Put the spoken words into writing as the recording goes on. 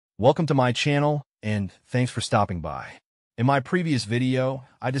Welcome to my channel, and thanks for stopping by. In my previous video,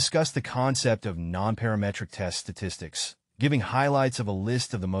 I discussed the concept of non-parametric test statistics, giving highlights of a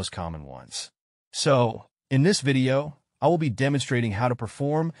list of the most common ones. So, in this video, I will be demonstrating how to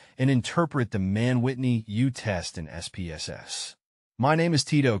perform and interpret the Mann-Whitney U Test in SPSS. My name is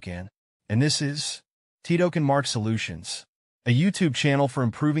Titocan, and this is Titocan Mark Solutions, a YouTube channel for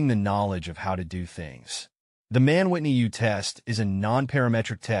improving the knowledge of how to do things. The Mann-Whitney U Test is a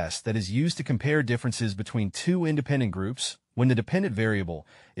non-parametric test that is used to compare differences between two independent groups when the dependent variable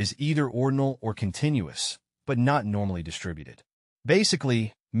is either ordinal or continuous, but not normally distributed.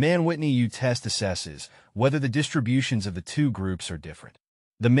 Basically, Mann-Whitney U Test assesses whether the distributions of the two groups are different.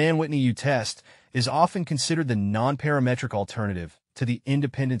 The Mann-Whitney U Test is often considered the non-parametric alternative to the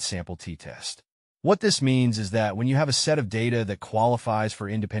independent sample t-test. What this means is that when you have a set of data that qualifies for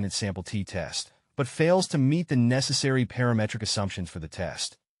independent sample t-test, but fails to meet the necessary parametric assumptions for the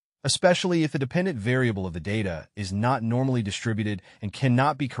test, especially if the dependent variable of the data is not normally distributed and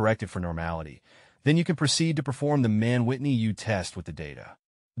cannot be corrected for normality, then you can proceed to perform the Mann-Whitney U Test with the data.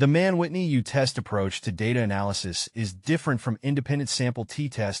 The Mann-Whitney U Test approach to data analysis is different from independent sample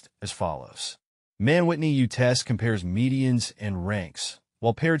t-test as follows. Mann-Whitney U Test compares medians and ranks,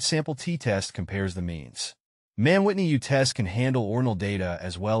 while paired sample t-test compares the means. Mann-Whitney U Test can handle ordinal data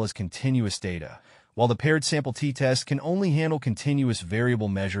as well as continuous data, while the paired sample t-test can only handle continuous variable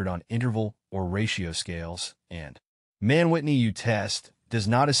measured on interval or ratio scales, and Mann-Whitney U Test does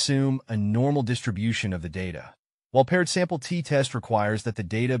not assume a normal distribution of the data, while paired sample t-test requires that the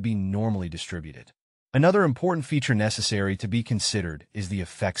data be normally distributed. Another important feature necessary to be considered is the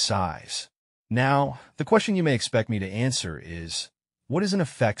effect size. Now, the question you may expect me to answer is, what is an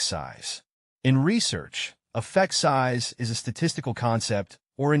effect size? In research, effect size is a statistical concept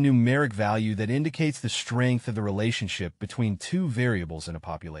or a numeric value that indicates the strength of the relationship between two variables in a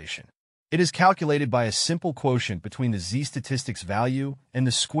population. It is calculated by a simple quotient between the z-statistics value and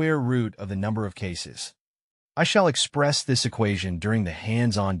the square root of the number of cases. I shall express this equation during the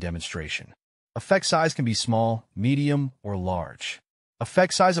hands-on demonstration. Effect size can be small, medium, or large.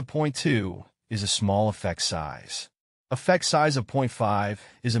 Effect size of 0.2 is a small effect size. Effect size of 0.5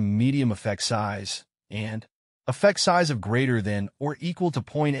 is a medium effect size, and effect size of greater than or equal to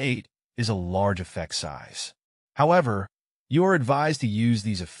 0.8 is a large effect size. However, you are advised to use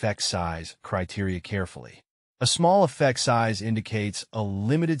these effect size criteria carefully. A small effect size indicates a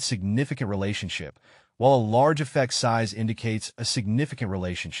limited significant relationship, while a large effect size indicates a significant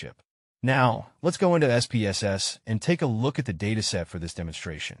relationship. Now, let's go into SPSS and take a look at the dataset for this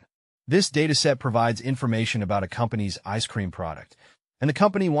demonstration. This dataset provides information about a company's ice cream product, and the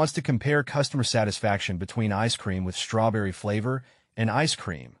company wants to compare customer satisfaction between ice cream with strawberry flavor and ice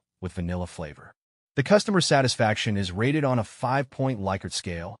cream with vanilla flavor. The customer satisfaction is rated on a 5-point Likert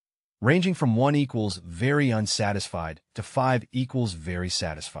scale, ranging from 1 equals very unsatisfied to 5 equals very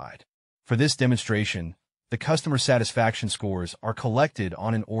satisfied. For this demonstration, the customer satisfaction scores are collected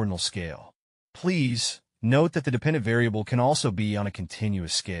on an ordinal scale. Please note that the dependent variable can also be on a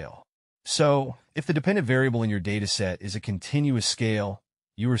continuous scale. So, if the dependent variable in your dataset is a continuous scale,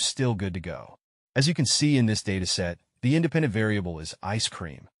 you are still good to go. As you can see in this dataset, the independent variable is ice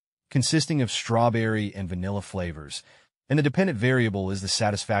cream, consisting of strawberry and vanilla flavors, and the dependent variable is the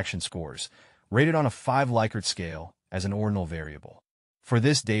satisfaction scores, rated on a 5 Likert scale as an ordinal variable. For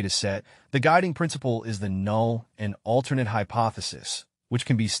this dataset, the guiding principle is the null and alternate hypothesis, which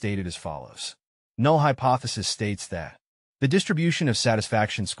can be stated as follows. Null hypothesis states that the distribution of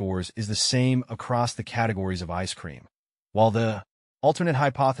satisfaction scores is the same across the categories of ice cream, while the alternate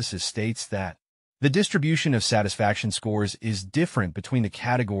hypothesis states that the distribution of satisfaction scores is different between the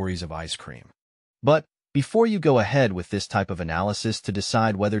categories of ice cream. But before you go ahead with this type of analysis to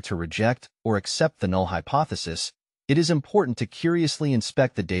decide whether to reject or accept the null hypothesis, it is important to curiously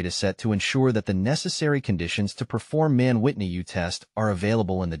inspect the dataset to ensure that the necessary conditions to perform Mann-Whitney U Test are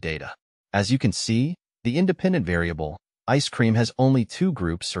available in the data. As you can see, the independent variable, ice cream, has only two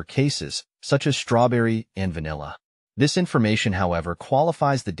groups or cases, such as strawberry and vanilla. This information, however,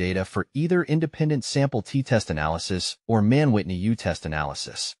 qualifies the data for either independent sample t-test analysis or Mann-Whitney U Test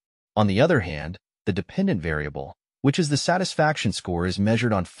analysis. On the other hand, the dependent variable, which is the satisfaction score, is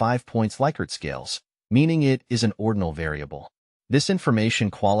measured on 5 points Likert scales, meaning it is an ordinal variable. This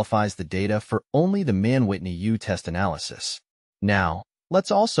information qualifies the data for only the Mann-Whitney U Test analysis. Now, let's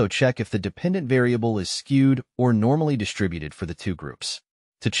also check if the dependent variable is skewed or normally distributed for the two groups.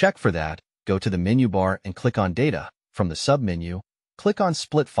 To check for that, go to the menu bar and click on Data. From the submenu, click on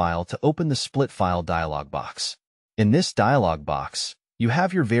Split File to open the Split File dialog box. In this dialog box, you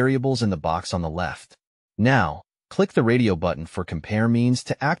have your variables in the box on the left. Now, click the radio button for Compare Means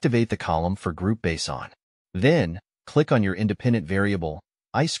to activate the column for Group Based On. Then, click on your independent variable,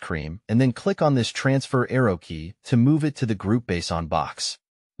 ice cream, and then click on this transfer arrow key to move it to the Group Based On box.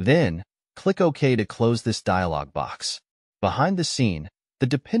 Then, click OK to close this dialog box. Behind the scene, the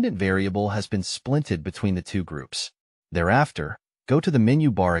dependent variable has been splinted between the two groups. Thereafter, go to the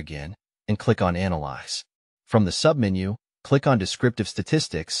menu bar again and click on Analyze. From the submenu, click on Descriptive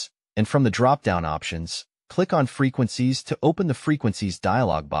Statistics, and from the drop-down options, click on Frequencies to open the Frequencies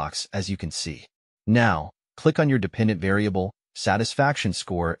dialog box as you can see. Now, click on your dependent variable, satisfaction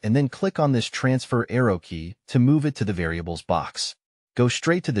score, and then click on this transfer arrow key to move it to the variables box. Go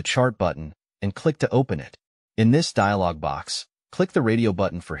straight to the chart button and click to open it. In this dialog box, click the radio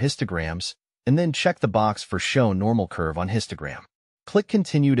button for histograms, and then check the box for Show Normal Curve on Histogram. Click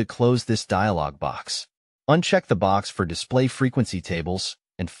Continue to close this dialog box. Uncheck the box for Display Frequency Tables,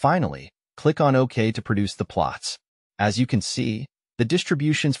 and finally, click on OK to produce the plots. As you can see, the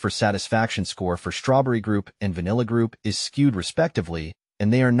distributions for satisfaction score for Strawberry Group and Vanilla Group is skewed respectively,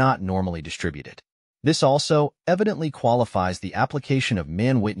 and they are not normally distributed. This also evidently qualifies the application of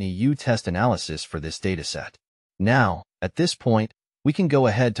Mann-Whitney U Test analysis for this dataset. Now, at this point, we can go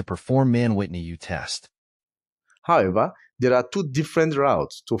ahead to perform Mann-Whitney U Test. However, there are two different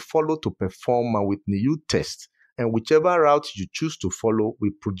routes to follow to perform Mann-Whitney U Test, and whichever route you choose to follow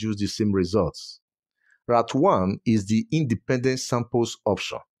will produce the same results. Route 1 is the Independent Samples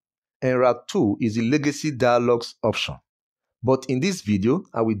option, and Route 2 is the Legacy Dialogues option. But in this video,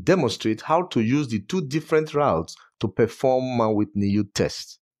 I will demonstrate how to use the two different routes to perform Mann-Whitney U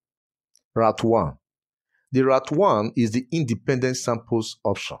Test. Route 1. The Route 1 is the Independent Samples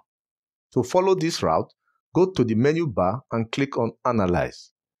option. To follow this route, go to the menu bar and click on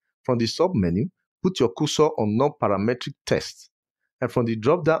Analyze. From the submenu, put your cursor on Non-Parametric Test, and from the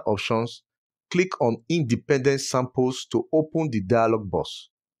drop-down options, click on Independent Samples to open the dialog box.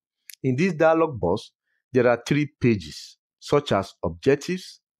 In this dialog box, there are three pages, such as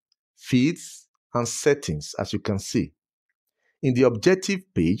Objectives, Feeds, and Settings, as you can see. In the Objective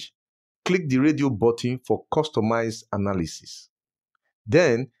page, click the radio button for Customize Analysis.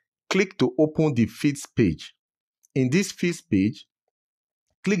 Then, click to open the Feeds page. In this Feeds page,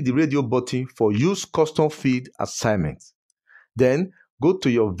 click the radio button for Use Custom Feed Assignment. Then, go to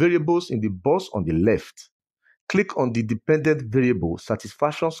your variables in the box on the left. Click on the dependent variable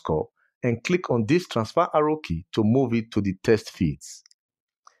satisfaction score and click on this transfer arrow key to move it to the test feeds.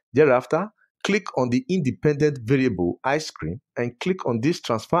 Thereafter, click on the independent variable ice cream and click on this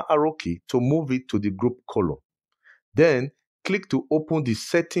transfer arrow key to move it to the group column. Then, click to open the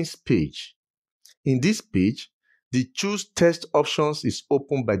settings page. In this page, the Choose Test options is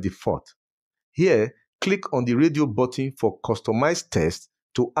open by default. Here, click on the radio button for Customize Test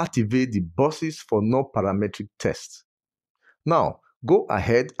to activate the boxes for non-parametric tests. Now, go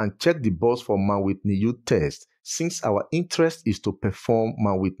ahead and check the box for Mann-Whitney U Test since our interest is to perform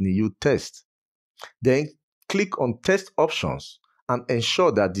Mann-Whitney U Test. Then, click on Test Options and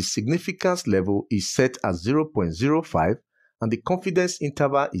ensure that the significance level is set at 0.05 and the confidence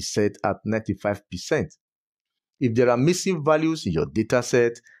interval is set at 95%. If there are missing values in your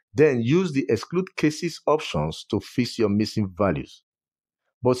dataset, then use the Exclude Cases options to fix your missing values.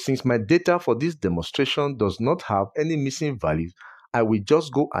 But since my data for this demonstration does not have any missing values, I will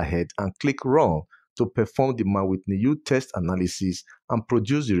just go ahead and click Run to perform the Mann-Whitney U Test analysis and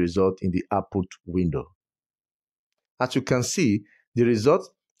produce the result in the output window. As you can see, the results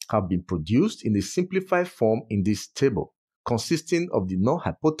have been produced in a simplified form in this table, consisting of the null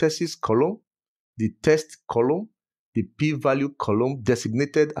hypothesis column, the test column, the p-value column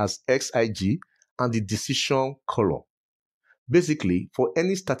designated as Xig, and the decision column. Basically, for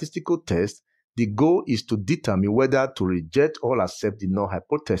any statistical test, the goal is to determine whether to reject or accept the null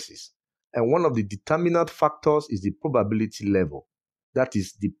hypothesis. And one of the determinant factors is the probability level, that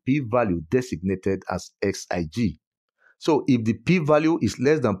is the p-value designated as Xig. So if the p-value is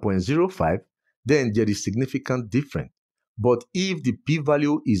less than 0.05, then there is significant difference. But if the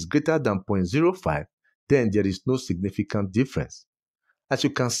p-value is greater than 0.05, then there is no significant difference. As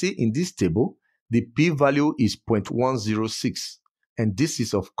you can see in this table, the p-value is 0.106, and this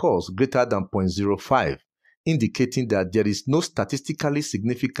is of course greater than 0.05, indicating that there is no statistically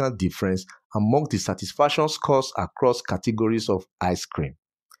significant difference among the satisfaction scores across categories of ice cream.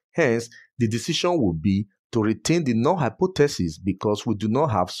 Hence, the decision would be to retain the null hypothesis because we do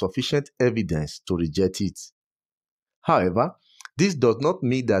not have sufficient evidence to reject it. However, this does not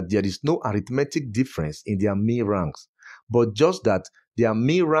mean that there is no arithmetic difference in their mean ranks, but just that their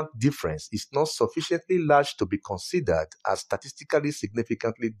mean rank difference is not sufficiently large to be considered as statistically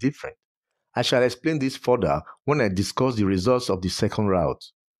significantly different. I shall explain this further when I discuss the results of the second route.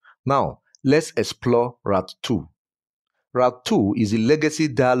 Now, let's explore Route 2. Route 2 is the Legacy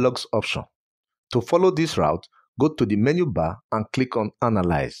Dialogues option. To follow this route, go to the menu bar and click on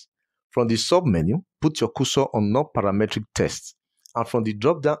Analyze. From the sub-menu, put your cursor on Non-Parametric Tests. And from the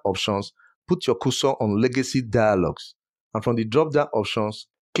drop-down options, put your cursor on Legacy Dialogues. And from the drop-down options,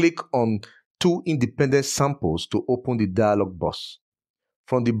 click on 2 independent samples to open the dialog box.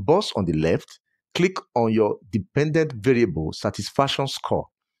 From the box on the left, click on your dependent variable satisfaction score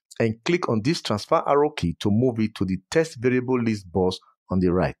and click on this transfer arrow key to move it to the test variable list box on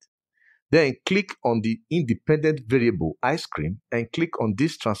the right. Then click on the independent variable ice cream and click on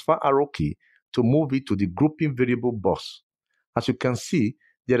this transfer arrow key to move it to the grouping variable box. As you can see,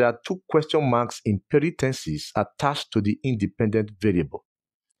 there are 2 question marks in parentheses attached to the independent variable.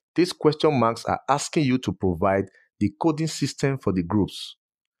 These question marks are asking you to provide the coding system for the groups.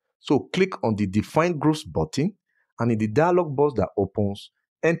 So click on the Define Groups button, and in the dialog box that opens,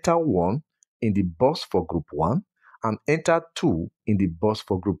 enter 1 in the box for group 1 and enter 2 in the box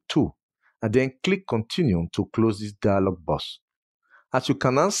for group 2, and then click Continue to close this dialog box. As you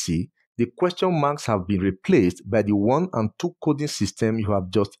can now see, the question marks have been replaced by the 1 and 2 coding system you have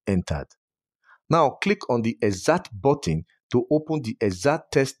just entered. Now click on the Exact button to open the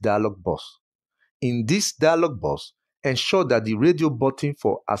Exact Test dialog box. In this dialog box, ensure that the radio button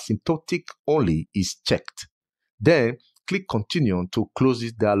for asymptotic only is checked. Then click Continue to close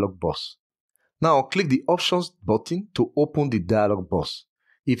this dialog box. Now click the Options button to open the dialog box.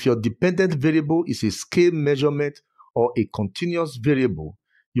 If your dependent variable is a scale measurement or a continuous variable,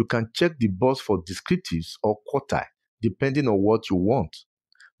 you can check the box for descriptives or quartile, depending on what you want.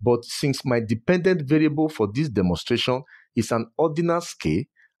 But since my dependent variable for this demonstration is an ordinal scale,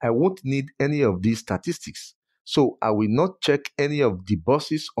 I won't need any of these statistics, so I will not check any of the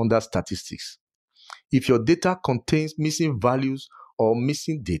boxes under statistics. If your data contains missing values or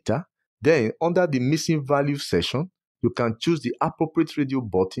missing data, then under the missing value section, you can choose the appropriate radio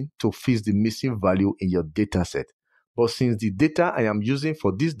button to fix the missing value in your dataset. But since the data I am using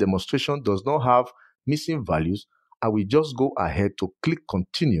for this demonstration does not have missing values, I will just go ahead to click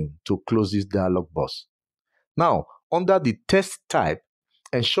Continue to close this dialog box. Now, under the test type,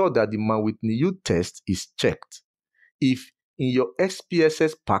 ensure that the Mann-Whitney U test is checked. If in your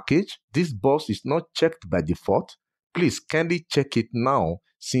SPSS package, this box is not checked by default, please kindly check it now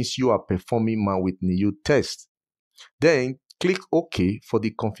since you are performing Mann-Whitney U test. Then click OK for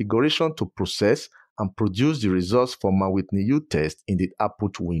the configuration to process and produce the results for Mann-Whitney U test in the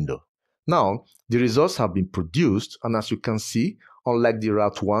output window. Now, the results have been produced, and as you can see, unlike the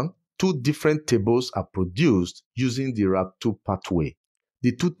Route 1, 2 different tables are produced using the Route 2 pathway.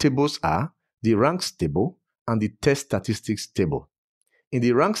 The 2 tables are the ranks table and the test statistics table. In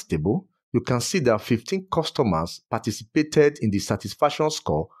the ranks table, you can see that 15 customers participated in the satisfaction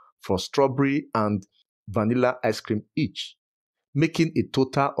score for strawberry and vanilla ice cream each, making a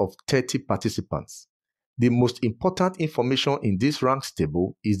total of 30 participants. The most important information in this ranks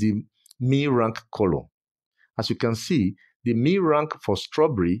table is the mean rank column. As you can see, the mean rank for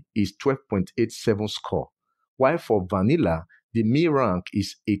strawberry is 12.87 score, while for vanilla, the mean rank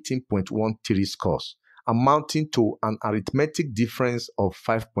is 18.13 scores, amounting to an arithmetic difference of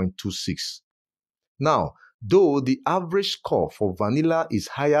 5.26. Now, though the average score for vanilla is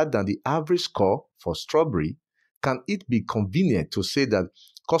higher than the average score for strawberry, can it be convenient to say that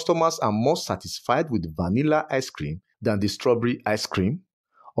customers are more satisfied with vanilla ice cream than the strawberry ice cream?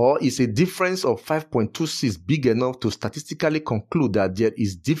 Or is a difference of 5.26 big enough to statistically conclude that there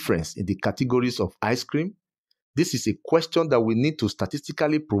is difference in the categories of ice cream? This is a question that we need to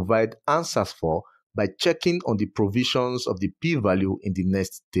statistically provide answers for by checking on the provisions of the p-value in the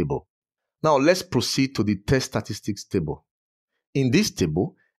next table. Now let's proceed to the test statistics table. In this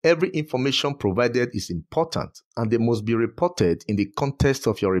table, every information provided is important and they must be reported in the context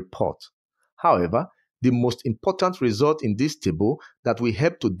of your report. However, the most important result in this table that will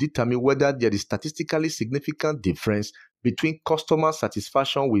help to determine whether there is statistically significant difference between customer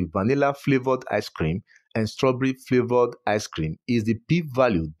satisfaction with vanilla flavored ice cream and strawberry flavored ice cream is the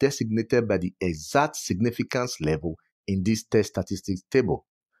p-value designated by the exact significance level in this test statistics table.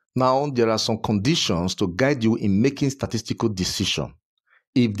 Now, there are some conditions to guide you in making statistical decisions.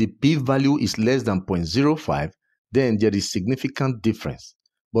 If the p-value is less than 0.05, then there is significant difference.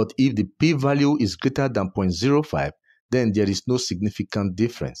 But if the p-value is greater than 0.05, then there is no significant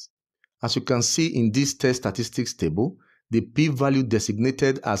difference. As you can see in this test statistics table, the p-value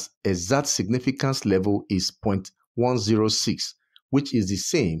designated as exact significance level is 0.106, which is the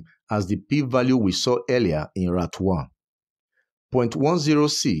same as the p-value we saw earlier in Route 1.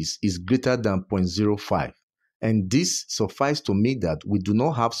 0.106 is greater than 0.05, and this suffices to mean that we do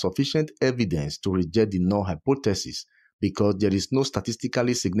not have sufficient evidence to reject the null hypothesis because there is no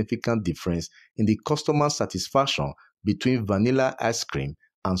statistically significant difference in the customer satisfaction between vanilla ice cream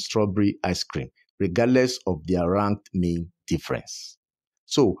and strawberry ice cream, regardless of their ranked mean difference.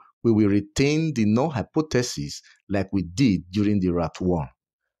 So, we will retain the null hypothesis like we did during the Route 1.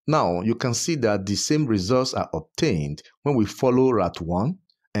 Now, you can see that the same results are obtained when we follow Route 1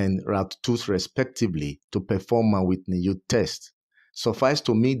 and Route 2 respectively to perform Mann-Whitney U test. Suffice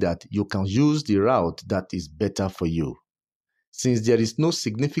to mean that you can use the route that is better for you. Since there is no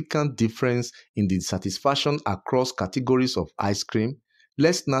significant difference in the satisfaction across categories of ice cream,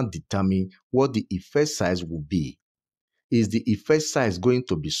 let's now determine what the effect size will be. Is the effect size going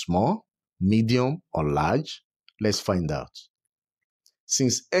to be small, medium, or large? Let's find out.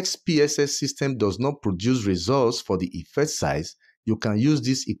 Since SPSS system does not produce results for the effect size, you can use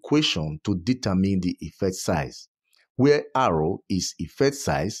this equation to determine the effect size, where arrow is effect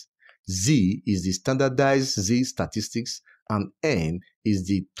size, Z is the standardized Z statistics, and N is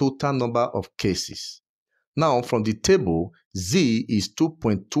the total number of cases. Now, from the table, Z is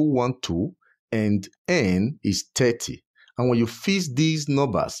 2.212 and N is 30. And when you feed these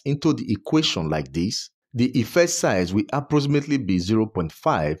numbers into the equation like this, the effect size will approximately be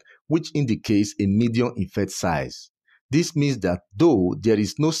 0.5, which indicates a medium effect size. This means that though there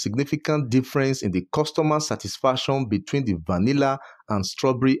is no significant difference in the customer satisfaction between the vanilla and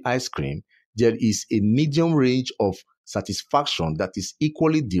strawberry ice cream, there is a medium range of satisfaction that is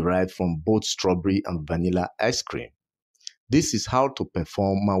equally derived from both strawberry and vanilla ice cream. This is how to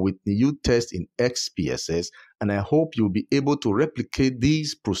perform Mann-Whitney U test in SPSS, and I hope you'll be able to replicate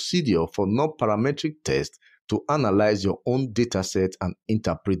this procedure for non-parametric tests to analyze your own dataset and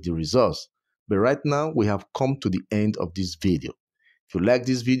interpret the results. But right now, we have come to the end of this video. If you like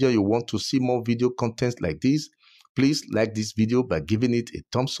this video, you want to see more video content like this, please like this video by giving it a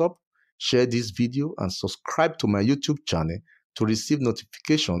thumbs up, share this video, and subscribe to my YouTube channel to receive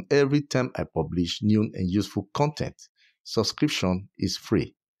notification every time I publish new and useful content. Subscription is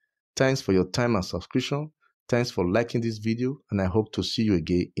free. Thanks for your time and subscription. Thanks for liking this video, and I hope to see you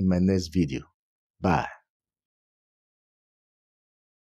again in my next video. Bye.